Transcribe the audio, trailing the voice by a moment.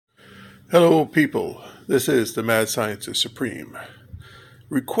Hello, people. This is the Mad Scientist Supreme.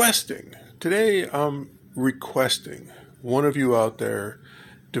 Today I'm requesting one of you out there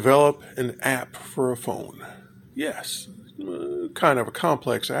develop an app for a phone. Yes, kind of a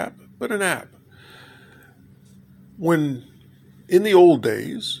complex app, but an app. When, in the old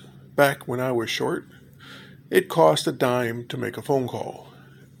days, back when I was short, it cost a dime to make a phone call.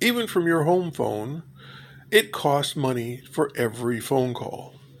 Even from your home phone, it cost money for every phone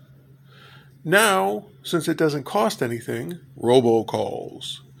call. Now, since it doesn't cost anything,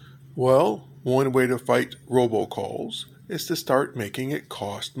 robocalls. Well, one way to fight robocalls is to start making it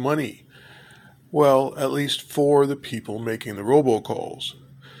cost money. Well, at least for the people making the robocalls.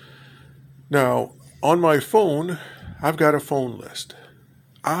 Now, on my phone, I've got a phone list.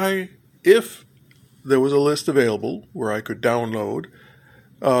 If there was a list available where I could download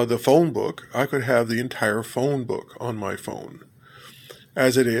the phone book, I could have the entire phone book on my phone.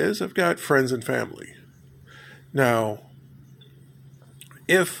 As it is, I've got friends and family. Now,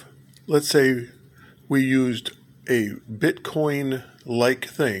 if, let's say, we used a Bitcoin-like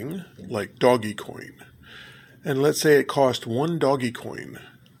thing, like Doggy Coin, and let's say it cost one Doggy Coin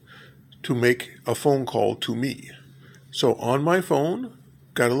to make a phone call to me. So on my phone,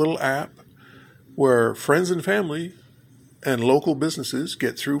 got a little app where friends and family and local businesses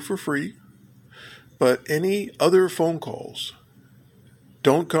get through for free, but any other phone calls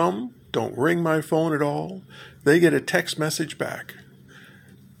don't ring my phone at all. They get a text message back.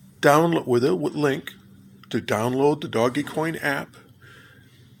 Download with a link to download the Dogecoin app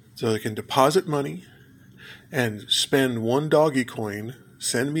so they can deposit money and spend one Dogecoin,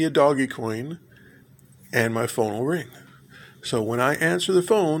 send me a Dogecoin, and my phone will ring. So when I answer the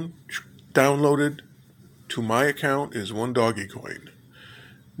phone, downloaded to my account is one Dogecoin.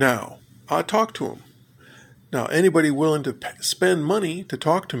 Now, I talk to them. Now, anybody willing to spend money to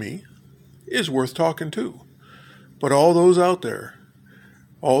talk to me is worth talking to. But all those out there,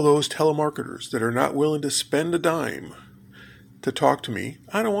 all those telemarketers that are not willing to spend a dime to talk to me,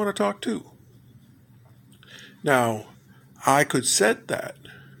 I don't want to talk to. Now, I could set that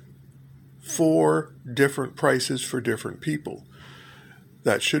for different prices for different people.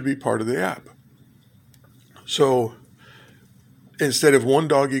 That should be part of the app. So, instead of one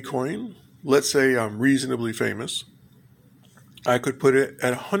Dogecoin, let's say I'm reasonably famous, I could put it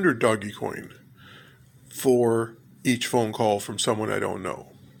at 100 Dogecoin for each phone call from someone I don't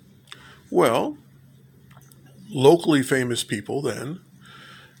know. Well, locally famous people then,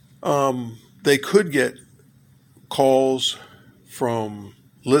 they could get calls from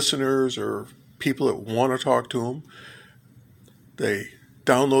listeners or people that want to talk to them. They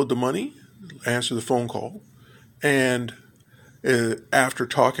download the money, answer the phone call, and after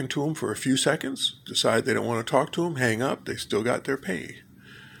talking to them for a few seconds, decide they don't want to talk to them, hang up, they still got their pay.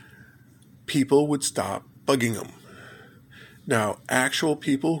 People would stop bugging them. Now, actual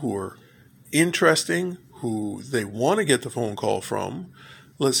people who are interesting, who they want to get the phone call from,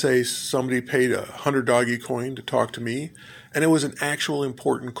 let's say somebody paid 100 Dogecoin to talk to me, and it was an actual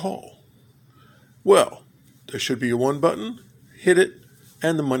important call. Well, there should be a one button, hit it,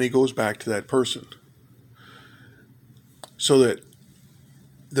 and the money goes back to that person. So that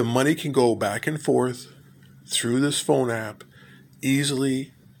the money can go back and forth through this phone app,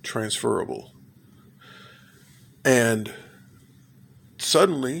 easily transferable. And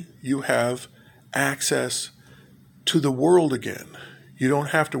suddenly you have access to the world again. You don't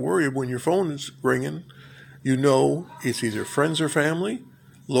have to worry when your phone is ringing. You know it's either friends or family,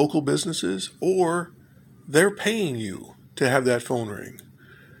 local businesses, or they're paying you to have that phone ring.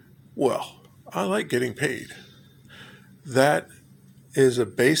 Well, I like getting paid. That is a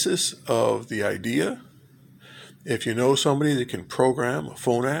basis of the idea. If you know somebody that can program a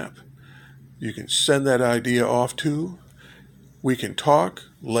phone app, you can send that idea off to. We can talk,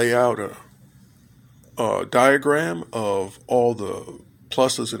 lay out a diagram of all the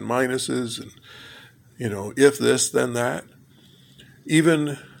pluses and minuses and, if this, then that.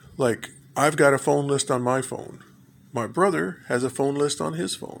 Even like I've got a phone list on my phone. My brother has a phone list on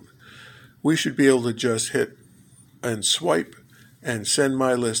his phone. We should be able to just hit and swipe and send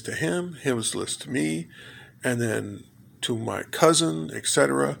my list to him, his list to me, and then to my cousin,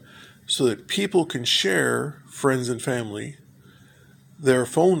 etc., so that people can share, friends and family, their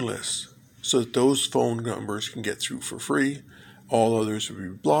phone lists, so that those phone numbers can get through for free. All others will be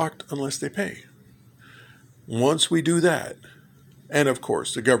blocked unless they pay. Once we do that, and of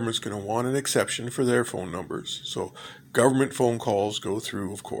course, the government's going to want an exception for their phone numbers. So government phone calls go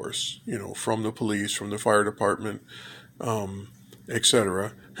through, of course, from the police, from the fire department,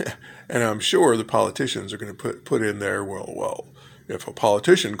 etc. And I'm sure the politicians are going to put in there, well, If a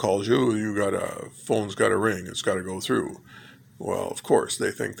politician calls you, phone's got to ring, it's got to go through. Well, of course,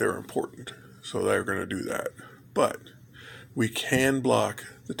 they think they're important, so they're going to do that. But we can block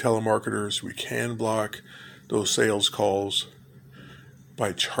the telemarketers, we can block those sales calls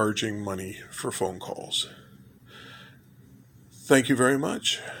by charging money for phone calls. Thank you very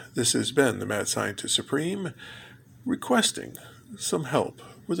much. This has been the Mad Scientist Supreme requesting some help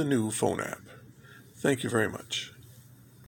with a new phone app. Thank you very much.